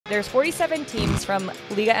There's 47 teams from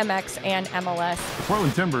Liga MX and MLS. The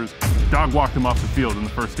Portland Timbers dog walked them off the field in the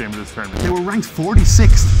first game of this tournament. They were ranked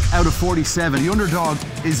 46th out of 47. The underdog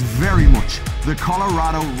is very much the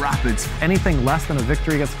Colorado Rapids. Anything less than a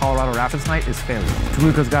victory against Colorado Rapids tonight is failure.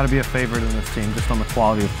 Toluca's got to be a favorite in this team just on the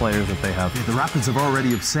quality of players that they have. Yeah, the Rapids have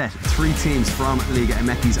already upset 3 teams from Liga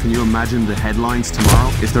MX. Can you imagine the headlines tomorrow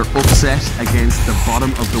if they're upset against the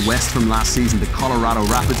bottom of the West from last season, the Colorado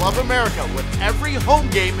Rapids? Club America, with every home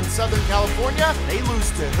game in Southern California, they lose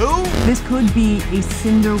to who? This could be a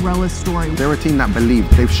Cinderella story. They're a team that believe.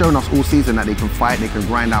 They've shown us all season that they can fight, they can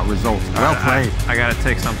grind out results. Well played. I got to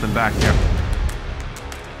take something back here.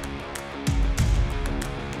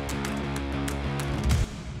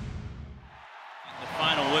 The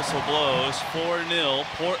final whistle blows, 4-0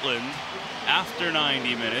 Portland after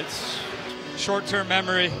 90 minutes. Short-term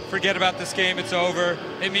memory, forget about this game, it's over.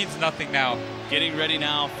 It means nothing now. Getting ready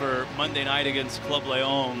now for Monday night against Club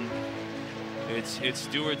León. It's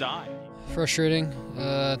do or die. Frustrating.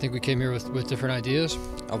 I think we came here with different ideas.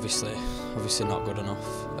 Obviously not good enough.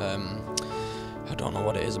 I don't know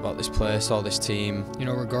what it is about this place or this team. You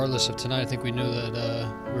know, regardless of tonight, I think we knew that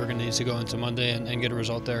we were going to need to go into Monday and get a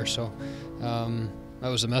result there. So that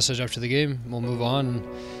was the message after the game. We'll move on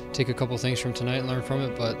and take a couple things from tonight and learn from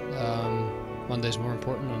it, but Monday's more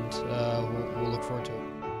important, and we'll look forward to it.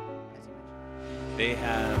 They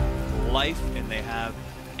have life, and they have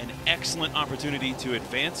an excellent opportunity to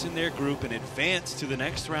advance in their group and advance to the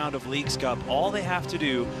next round of Leagues Cup. All they have to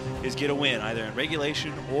do is get a win, either in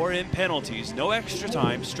regulation or in penalties. No extra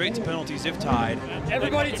time, straight to penalties if tied.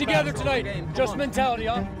 Everybody together tonight. Just mentality,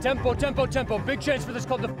 huh? Tempo, tempo, tempo. Big chance for this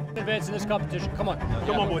club to advance in this competition. Come on.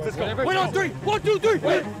 Come on, boys. Let's go. Wait on 3. 1, 2, 3.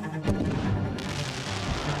 Wait.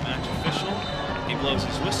 Match official. He blows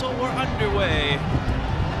his whistle. We're underway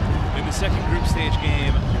in the second group stage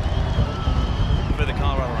game for the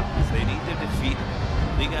Colorado Rapids. They need to defeat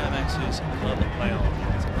Liga MX's Club León.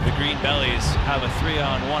 The Green Bellies have a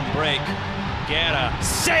 3-on-1 break. Guerra,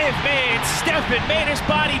 save made. Steffen made his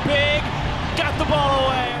body big. Got the ball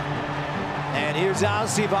away. And here's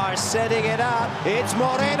Alcivar setting it up. It's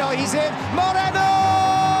Moreno. He's in. Moreno!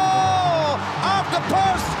 Off the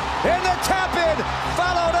post. In the tap-in.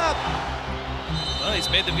 Followed up. Well, he's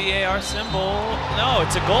made the VAR symbol. No,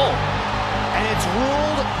 it's a goal. And it's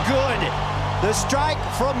ruled good. The strike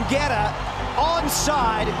from Guerra,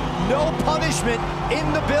 onside, no punishment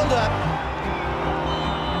in the build-up.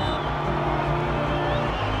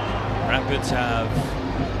 Rapids have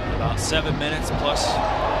about 7 minutes plus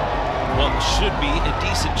what should be a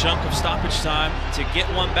decent chunk of stoppage time to get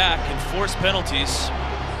one back and force penalties.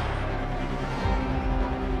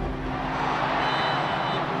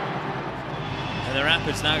 And the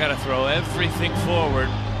Rapids now got to throw everything forward.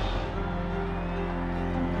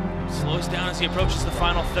 Slows down as he approaches the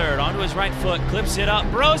final third. Onto his right foot, clips it up.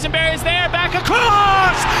 Rosenberry's there, back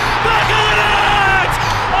across! Back of the net!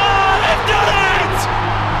 Oh, they've done it!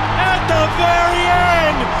 At the very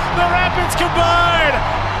end, the Rapids combine!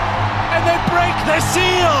 And they break the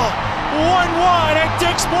seal! 1-1 at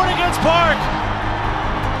Dick's Sporting Goods Park!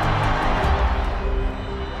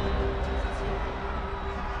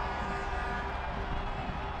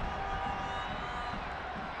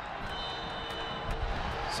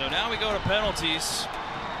 So now we go to penalties.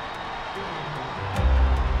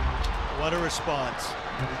 What a response.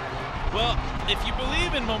 Well, if you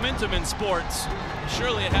believe in momentum in sports,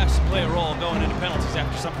 surely it has to play a role going into penalties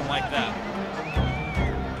after something like that.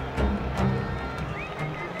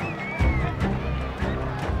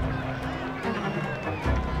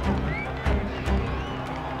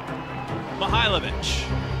 Mihailovic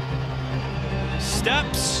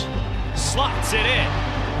steps, slots it in.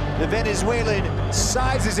 The Venezuelan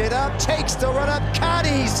sizes it up, takes the run up.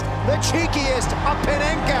 Cadiz, the cheekiest of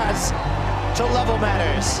Penenkas to level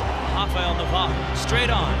matters. Rafael Navarro,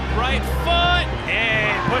 straight on, right foot,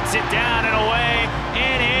 and puts it down and away,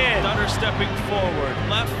 and in. Dunner stepping forward,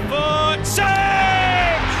 left foot,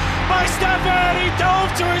 save by Steffen. He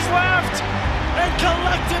dove to his left and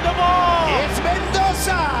collected the ball. It's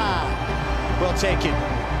Mendoza. Well taken.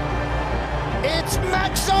 It's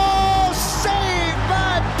Maxo, saved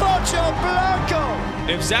by Pocho Blanco.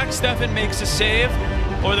 If Zach Steffen makes a save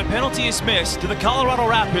or the penalty is missed, the Colorado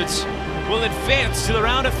Rapids will advance to the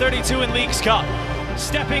round of 32 in Leagues Cup.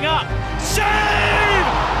 Stepping up, save!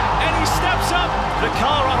 And he steps up. The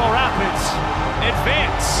Colorado Rapids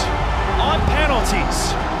advance on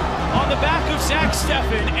penalties on the back of Zach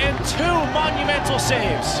Steffen and 2 monumental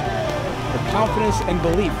saves. The confidence and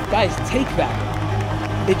belief. Guys, take that.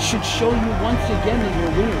 It should show you once again that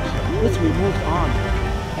you're winners. Listen, we moved on.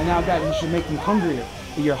 And now, guys, we should make them hungrier.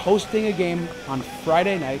 You're hosting a game on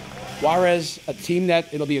Friday night. Juarez, a team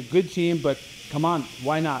that it'll be a good team, but come on,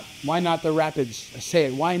 why not? Why not the Rapids? I say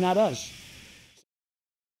it, why not us?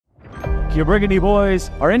 Your Burgundy boys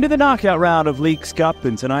are into the knockout round of Leagues Cup,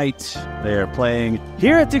 and tonight they are playing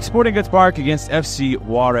here at Dick's Sporting Goods Park against FC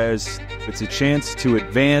Juarez. It's a chance to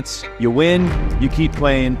advance. You win, you keep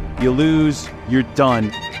playing. You lose, you're done.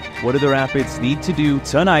 What do the Rapids need to do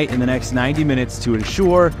tonight in the next 90 minutes to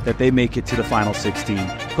ensure that they make it to the final 16?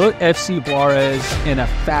 Put FC Juarez in a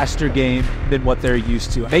faster game than what they're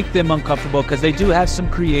used to. Make them uncomfortable because they do have some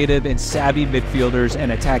creative and savvy midfielders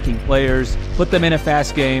and attacking players. Put them in a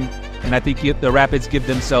fast game, and I think the Rapids give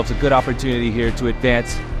themselves a good opportunity here to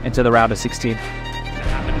advance into the round of 16.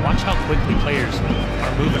 Watch how quickly players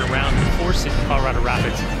are moving around, forcing Colorado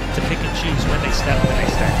Rapids to pick and choose when they step and when they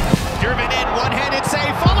step. Driven in, one-handed save,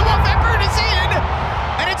 follow-up effort is in,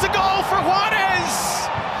 and it's a goal for Juarez.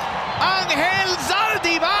 Angel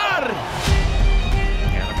Zaldivar.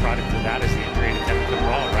 And the product of that is the injury to Kevin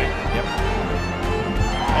Cabral, right? Yep.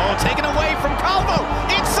 Oh, taken away from Calvo.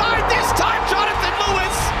 Inside this time, Jonathan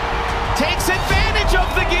Lewis takes advantage of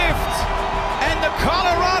the gift, and the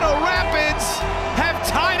Colorado Rapids have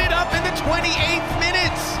tied it up in the 28th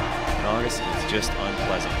minute. August is just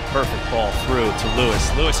unpleasant. Perfect ball through to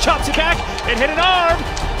Lewis. Lewis chops it back. It hit an arm.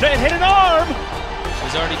 It hit an arm.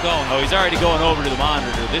 He's already going. Oh, he's already going over to the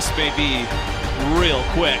monitor. This may be real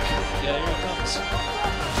quick. Yeah, here it comes.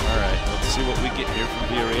 All right, let's see what we get here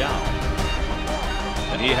from Villarreal.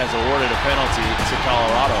 And he has awarded a penalty to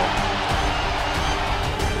Colorado.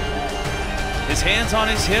 His hands on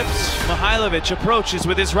his hips. Mihailovic approaches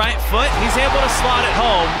with his right foot. He's able to slot it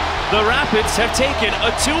home. The Rapids have taken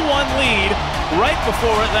a 2-1 lead right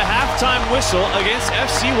before the halftime whistle against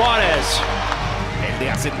FC Juarez. El de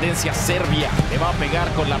ascendencia serbia le va a pegar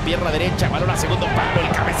con la pierna derecha. Balón a segundo palo. El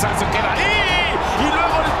cabezazo queda ahí. Y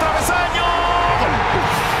luego el travesaño.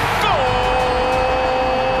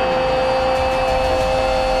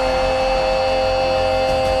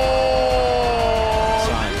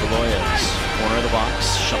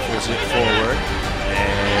 Box, shuffles it forward,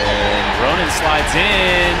 and Ronan slides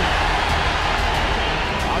in.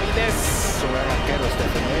 Avides sobre el arquero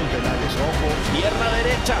Stephen penales, ojo, pierna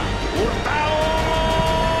derecha, Hurtado.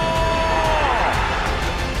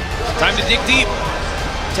 Time to dig deep.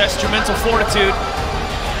 Test your mental fortitude.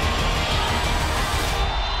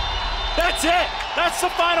 That's it. That's the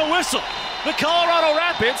final whistle. The Colorado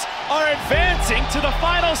Rapids are advancing to the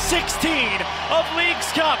final 16 of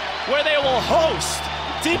Leagues Cup, where they will host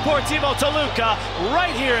Deportivo Toluca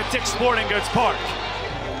right here at Dick's Sporting Goods Park.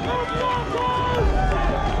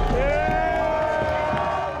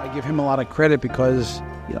 I give him a lot of credit because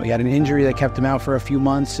he had an injury that kept him out for a few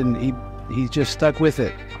months, and he just stuck with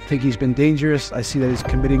it. I think he's been dangerous. I see that he's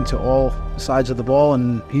committing to all sides of the ball,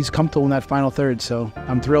 and he's comfortable in that final third. So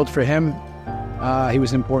I'm thrilled for him. He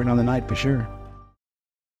was important on the night for sure.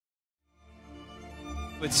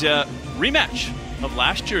 It's a rematch of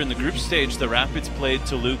last year in the group stage. The Rapids played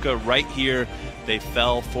Toluca right here. They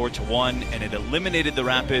fell 4-1, and it eliminated the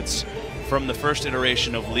Rapids from the first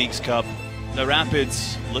iteration of Leagues Cup. The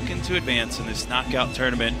Rapids looking to advance in this knockout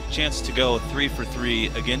tournament. Chance to go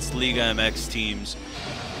 3-for-3 against Liga MX teams.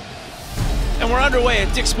 And we're underway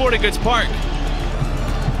at Dick's Sporting Goods Park.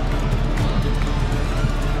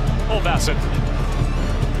 Oh, Bassett.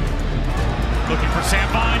 Looking for Sam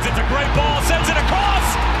Vines, it's a great ball, sends it across,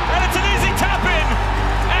 and it's an easy tap-in.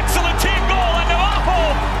 Excellent team goal, and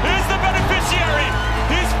Navajo is the beneficiary.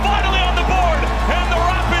 He's finally on the board, and the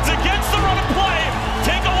Rapids, against the run of play,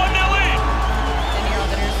 take a 1-0 lead. And you're on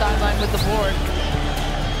the near sideline with the board.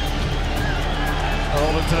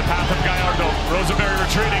 Rolled into the path of Gallardo. Rosenberry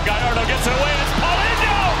retreating, Gallardo gets it away, and it's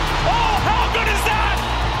Paulinho! Oh, how good is that?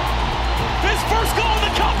 His first goal in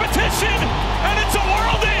the competition, and it's a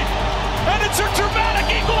worldie! And it's a dramatic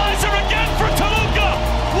equalizer again for Toluca.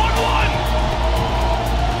 1-1.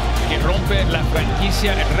 Que rompe la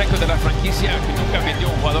franquicia, el récord de la franquicia, que nunca metió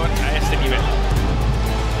un jugador a este nivel.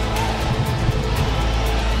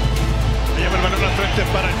 Lleva el balón al frente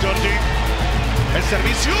para Jordi. El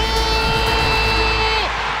servicio.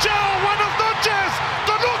 ¡Chao! ¡Buenas noches!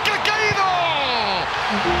 ¡Toluca ha caído!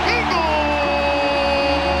 ¡Y gol!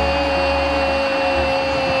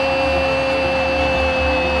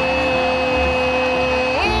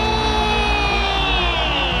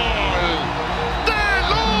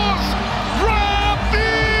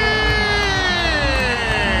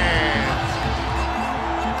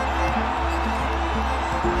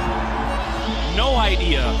 No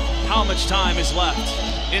idea how much time is left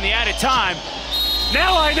in the added time.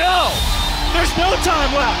 Now I know! There's no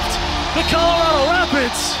time left! The Colorado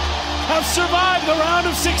Rapids have survived the round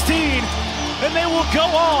of 16, and they will go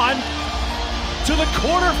on to the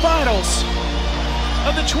quarterfinals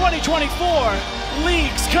of the 2024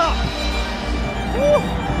 Leagues Cup. Woo.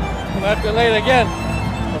 Left and late again.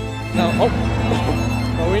 No,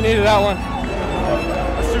 oh, we needed that one.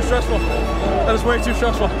 That's too stressful. That is way too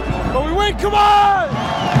stressful. But we win, come on!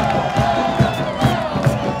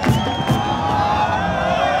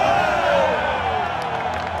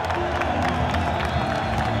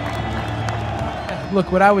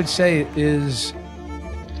 Look, what I would say is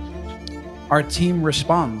our team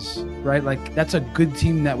responds, right? Like, that's a good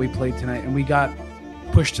team that we played tonight, and we got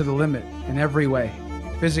pushed to the limit in every way.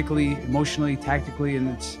 Physically, emotionally, tactically,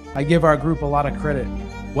 and I give our group a lot of credit.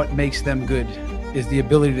 What makes them good is the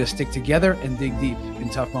ability to stick together and dig deep in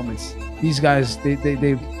tough moments. These guys, they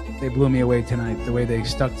blew me away tonight, the way they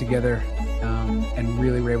stuck together and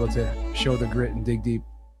really were able to show the grit and dig deep.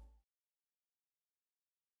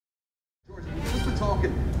 Just for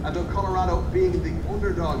talking about Colorado being the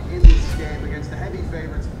underdog in this game against the heavy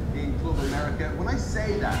favorites in Club America. When I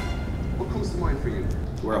say that, what comes to mind for you?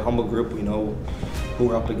 We're a humble group. We know who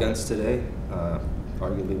we're up against today.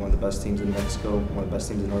 Arguably one of the best teams in Mexico, one of the best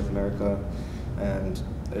teams in North America, and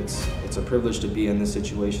it's a privilege to be in this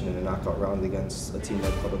situation in a knockout round against a team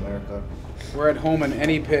like Club America. We're at home on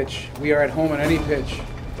any pitch. We are at home on any pitch.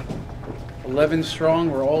 11 strong.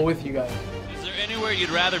 We're all with you guys. Is there anywhere you'd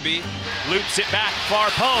rather be? Loops it back, far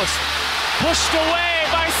post. Pushed away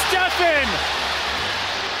by Stefan.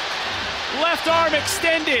 Left arm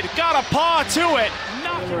extended, got a paw to it.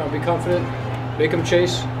 Be confident, make them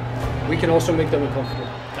chase. We can also make them uncomfortable.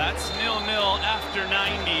 That's 0-0 after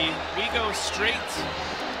 90. We go straight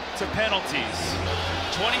to penalties.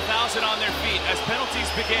 20,000 on their feet as penalties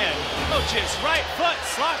begin. Coaches, right foot,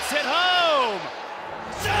 slots it home.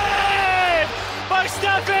 Save by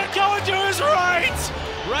Stefan, going to his right.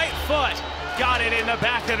 Right foot, got it in the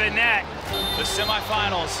back of the net. The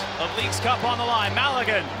semifinals of Leagues Cup on the line.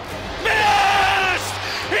 Maligan missed!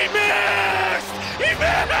 He missed! He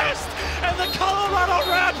missed! And the Colorado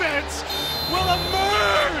Rapids will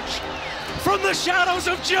emerge from the shadows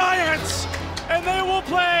of giants, and they will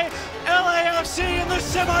play LAFC in the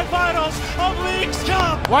semifinals of Leagues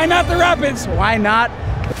Cup. Why not the Rapids? Why not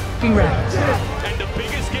the f***ing Rapids? And the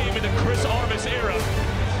biggest game in the Chris Armas era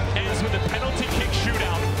ends with a penalty kick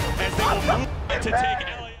shootout as they will move to take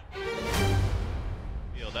LA.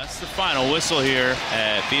 That's the final whistle here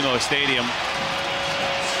at BMO Stadium.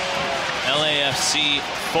 LAFC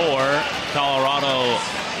 4, Colorado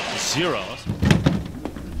 0.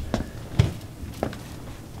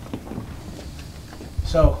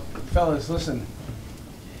 So, fellas, listen.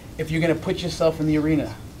 If you're going to put yourself in the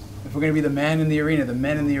arena, if we're going to be the man in the arena, the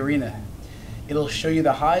men in the arena, it'll show you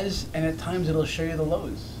the highs, and at times it'll show you the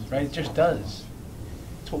lows, right? It just does.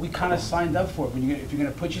 It's what we kind of signed up for. If you're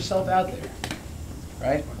going to put yourself out there,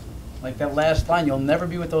 right? Like that last line, you'll never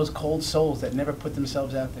be with those cold souls that never put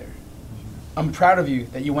themselves out there. I'm proud of you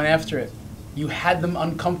that you went after it. You had them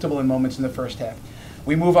uncomfortable in moments in the first half.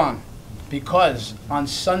 We move on because on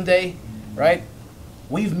Sunday, right,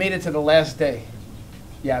 we've made it to the last day.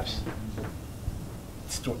 Yaps.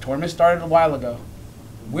 The tournament started a while ago.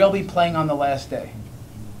 We'll be playing on the last day.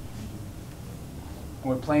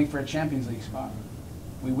 And we're playing for a Champions League spot.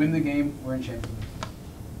 We win the game, we're in Champions League.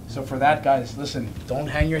 So for that, guys, listen, don't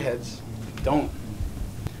hang your heads. Don't.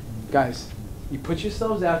 Guys, you put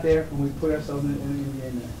yourselves out there, and we put ourselves in the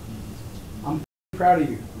game there. I'm proud of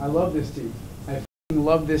you. I love this team. I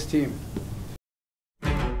love this team.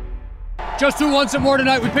 Just do one some more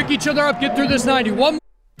tonight. We pick each other up, get through this 90. One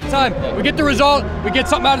more time. We get the result. We get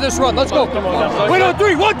something out of this run. Let's go. Wait on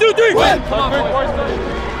three. 1, 2, 3. Win.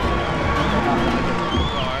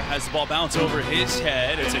 Has the ball bounce over his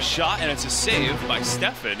head. It's a shot and it's a save by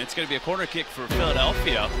Stefan. It's going to be a corner kick for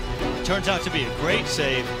Philadelphia. Turns out to be a great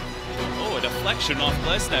save. Oh, a deflection off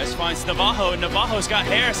Glesnes finds Navajo, and Navajo's got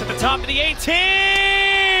Harris at the top of the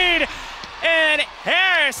 18! And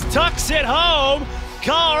Harris tucks it home.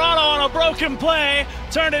 Colorado on a broken play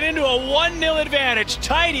turned it into a 1-0 advantage.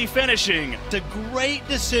 Tidy finishing. It's a great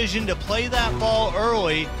decision to play that ball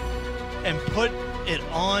early and put it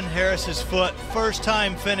on Harris's foot. First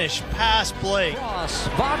time finish, pass Blake.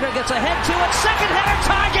 Wagner gets ahead to it. Second header,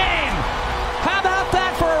 tie game. How about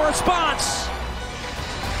that for a response?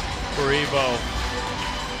 Baribo.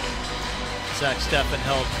 Zach Stefan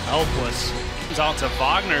held helpless. It's on to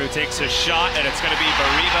Wagner, who takes a shot, and it's going to be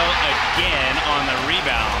Baribo again on the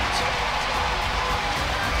rebound.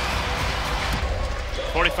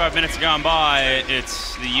 45 minutes gone by.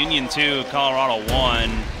 It's the Union 2, Colorado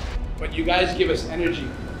 1. But you guys give us energy,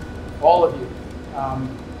 all of you.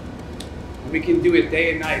 we can do it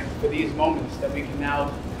day and night for these moments that we can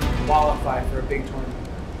now qualify for a big tournament.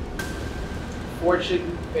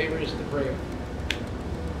 Fortune favors the brave.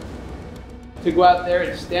 To go out there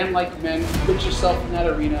and stand like men, put yourself in that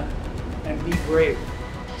arena, and be brave.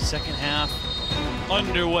 Second half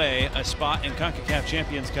underway, a spot in Concacaf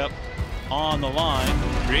Champions Cup on the line.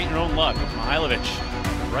 Create your own luck.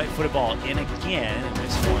 Mihailovic, right-footed ball in again, and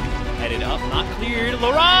this one headed up, not cleared.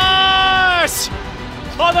 Laras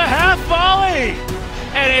on the half volley,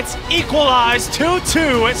 and it's equalized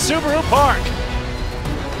 2-2 at Subaru Park.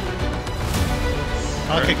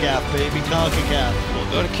 Concacaf, baby, Concacaf.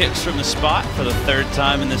 We'll go to kicks from the spot for the third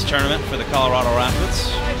time in this tournament for the Colorado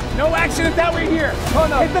Rapids. No accident that way here. Oh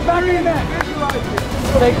no. Hit the back of the net.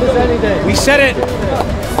 Take this any day. We said it.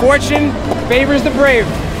 Fortune favors the brave.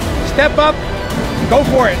 Step up. Go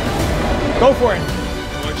for it. Go for it.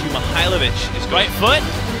 Georgi Mihailovic, his right foot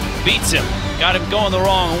beats him. Got him going the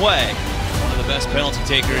wrong way. One of the best penalty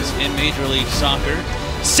takers in Major League Soccer.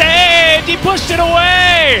 Saved! He pushed it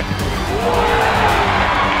away!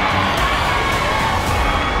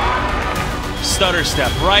 Stutter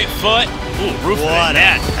step, right foot. Ooh, roof of the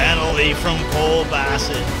net. What a penalty from Cole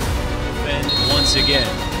Bassett. And once again,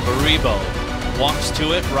 Baribo walks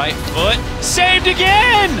to it, right foot. Saved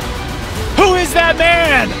again! Who is that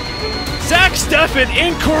man? Zach Steffen,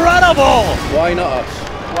 incredible! Why not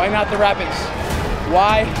us? Why not the Rapids?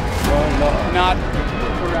 Why not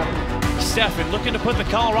the Rapids? Steffen looking to put the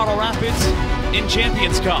Colorado Rapids in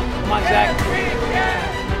Champions Cup. Come on, Zach.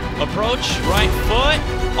 Approach, right foot,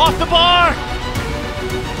 off the bar!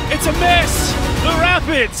 It's a miss! The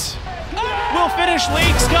Rapids will finish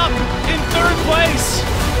Leagues Cup in third place.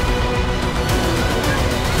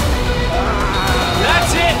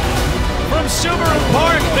 That's it from Subaru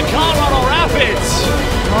Park, the Colorado Rapids.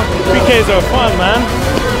 PKs are fun, man.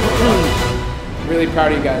 Really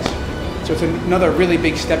proud of you guys. So it's another really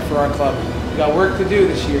big step for our club. We got work to do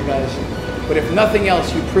this year, guys. But if nothing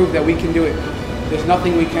else, you prove that we can do it. There's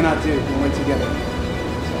nothing we cannot do when we're together.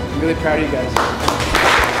 So I'm really proud of you guys.